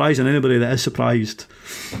huge surprise, and anybody that is surprised,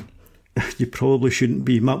 you probably shouldn't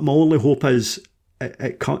be. My only hope is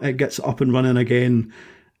it gets up and running again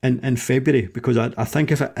in February, because I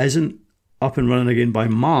think if it isn't up and running again by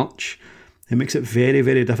March, it makes it very,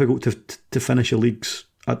 very difficult to finish the leagues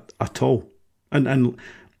at all, and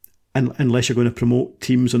unless you're going to promote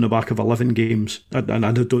teams on the back of 11 games, and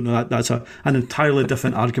I don't know, that's an entirely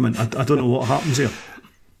different argument. I don't know what happens here.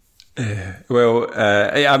 I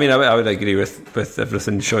mean, I would agree with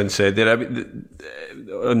everything Sean said there. I mean,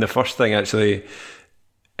 on the first thing, actually,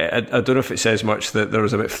 I don't know if it says much that there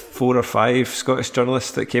was about 4 or 5 Scottish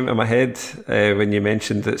journalists that came to my head when you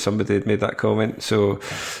mentioned that somebody had made that comment. So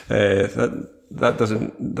that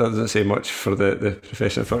doesn't say much for the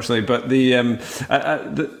profession, unfortunately. But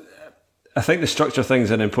I think the structure thing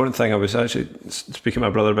is an important thing. I was actually speaking to my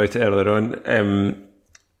brother about it earlier on.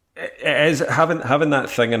 It is having that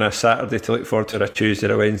thing on a Saturday to look forward to, or a Tuesday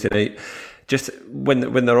or a Wednesday night. Just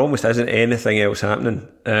when there almost isn't anything else happening,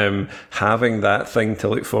 having that thing to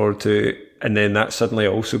look forward to, and then that suddenly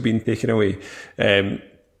also being taken away, is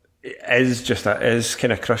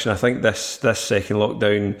kind of crushing. I think this second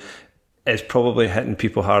lockdown is probably hitting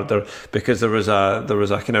people harder because there was a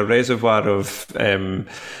kind of reservoir of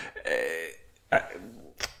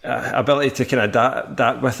ability to kind of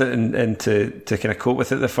adapt with it and to kind of cope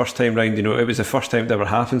with it the first time round. You know, it was the first time it ever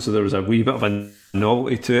happened, so there was a wee bit of a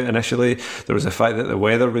novelty to it initially. There was the fact that the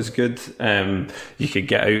weather was good. You could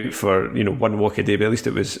get out for, you know, one walk a day, but at least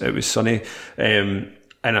it was sunny. And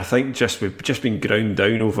I think we've just been ground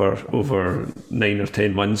down over 9 or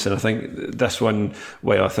 10 months, and I think this one,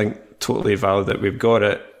 while I think totally valid that we've got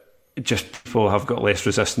it, just people have got less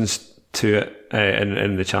resistance to it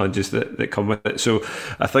and the challenges that come with it. So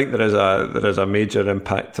I think there is a major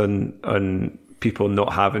impact on people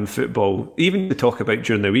not having football, even to talk about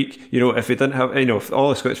during the week. You know, if we didn't have, you know, if all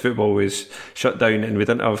of Scottish football was shut down and we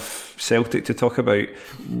didn't have Celtic to talk about,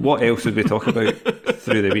 what else would we talk about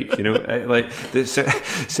through the week? You know, like the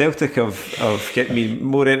Celtic have kept me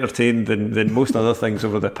more entertained than most other things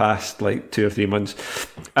over the past like 2 or 3 months.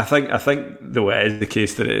 I think though it is the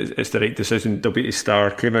case that it's the right decision. WT Star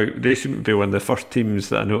came out. They shouldn't be one of the first teams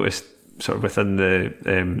that I noticed sort of within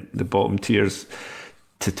the bottom tiers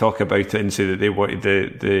to talk about it and say that they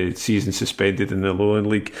wanted the season suspended in the Lowland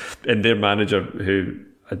League. And their manager, who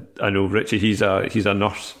I know, Richie, he's a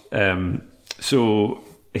nurse, so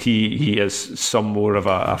he has some more of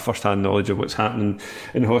a first-hand knowledge of what's happening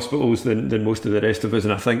in hospitals than most of the rest of us.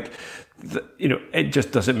 And I think that, you know, it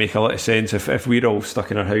just doesn't make a lot of sense if we're all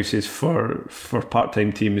stuck in our houses for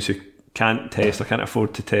part-time teams who can't test or can't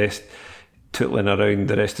afford to test, tootling around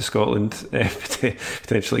the rest of Scotland,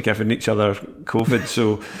 potentially giving each other COVID.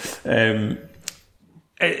 So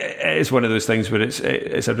it is one of those things where it's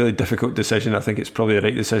a really difficult decision. I think it's probably the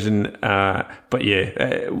right decision. But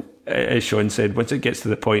yeah, as Sean said, once it gets to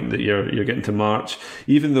the point that you're getting to March,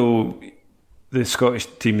 even though the Scottish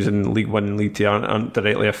teams in League 1 and League 2 aren't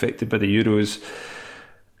directly affected by the Euros,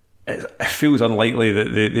 it feels unlikely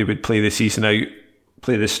that they would play the season out,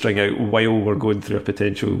 play this string out while we're going through a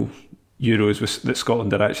potential Euros that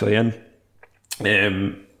Scotland are actually in.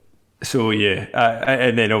 So yeah,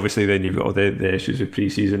 and then obviously then you've got all the issues with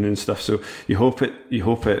pre-season and stuff. So you hope it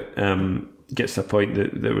gets to a point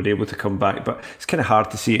that we're able to come back, but it's kind of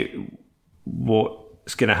hard to see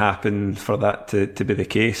what's going to happen for that to be the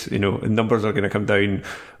case. You know, numbers are going to come down,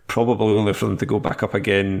 probably only for them to go back up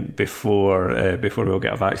again before we'll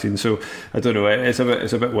get a vaccine. So I don't know. It's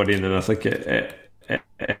a bit worrying, and I think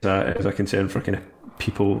it's a concern for kind of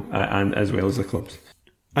people and as well as the clubs.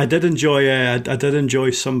 I did enjoy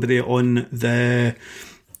somebody on the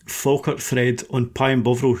Falkirk thread on Pie and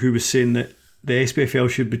Bovril who was saying that the SPFL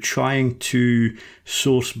should be trying to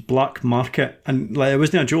source black market, and like, it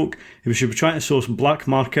wasn't a joke, we should be trying to source black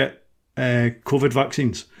market COVID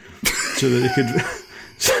vaccines so that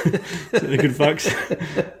they could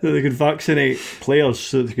vaccinate players,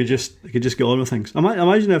 so that they could just get on with things.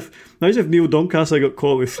 Imagine if Neil Doncaster got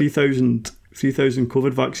caught with 3,000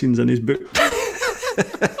 COVID vaccines in his boot.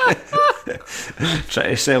 Try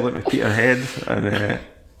to sell it with Peterhead and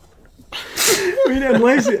I mean,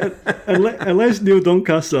 unless Neil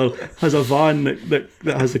Doncaster has a van that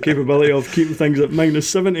has the capability of keeping things at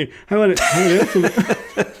 -70, how on earth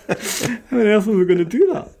are we going to do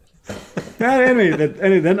that? Anyway,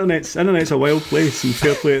 the internet's a wild place, and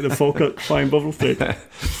fair play at the Falkirk Pie and Bovril thread.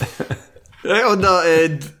 Right on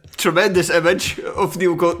that tremendous image of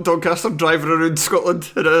Neil Doncaster driving around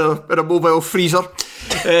Scotland in a mobile freezer.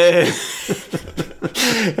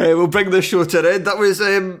 We'll bring this show to an end. That was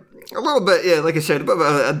a little bit, yeah, like I said, a bit of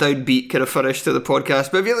a downbeat kind of finish to the podcast.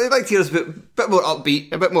 But if you'd like to hear us a bit more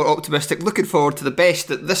upbeat, a bit more optimistic, looking forward to the best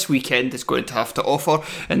that this weekend is going to have to offer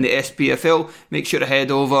in the SPFL, make sure to head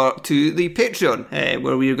over to the Patreon,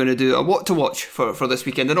 where we're going to do a what to watch for this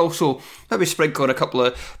weekend, and also maybe sprinkle on a couple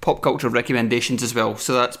of pop culture recommendations as well.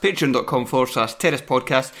 So that's patreon.com/Terrace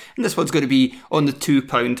Podcast, and this one's going to be on the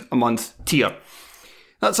 £2 a month tier.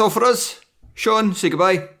 That's all for us. Sean, say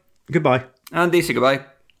goodbye. Goodbye. Andy, say goodbye.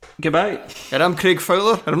 goodbye. And I'm Craig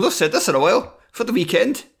Fowler, and I've not said this in a while. For the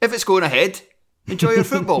weekend, if it's going ahead, enjoy your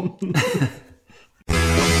football.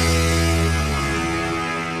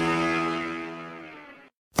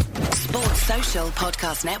 Sports Social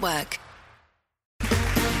Podcast Network.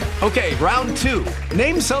 Okay, round 2.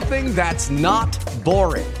 Name something that's not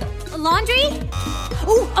boring. A laundry?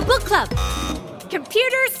 Ooh, a book club.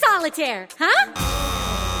 Computer solitaire, huh?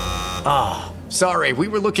 Ah, sorry, we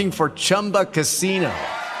were looking for Chumba Casino.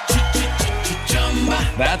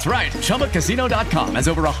 That's right, ChumbaCasino.com has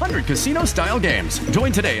over 100 casino-style games.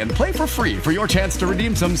 Join today and play for free for your chance to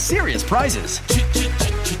redeem some serious prizes.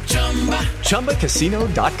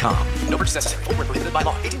 ChumbaCasino.com. No purchase necessary. Void where prohibited by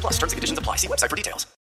law. 18+. Terms and conditions apply. See website for details.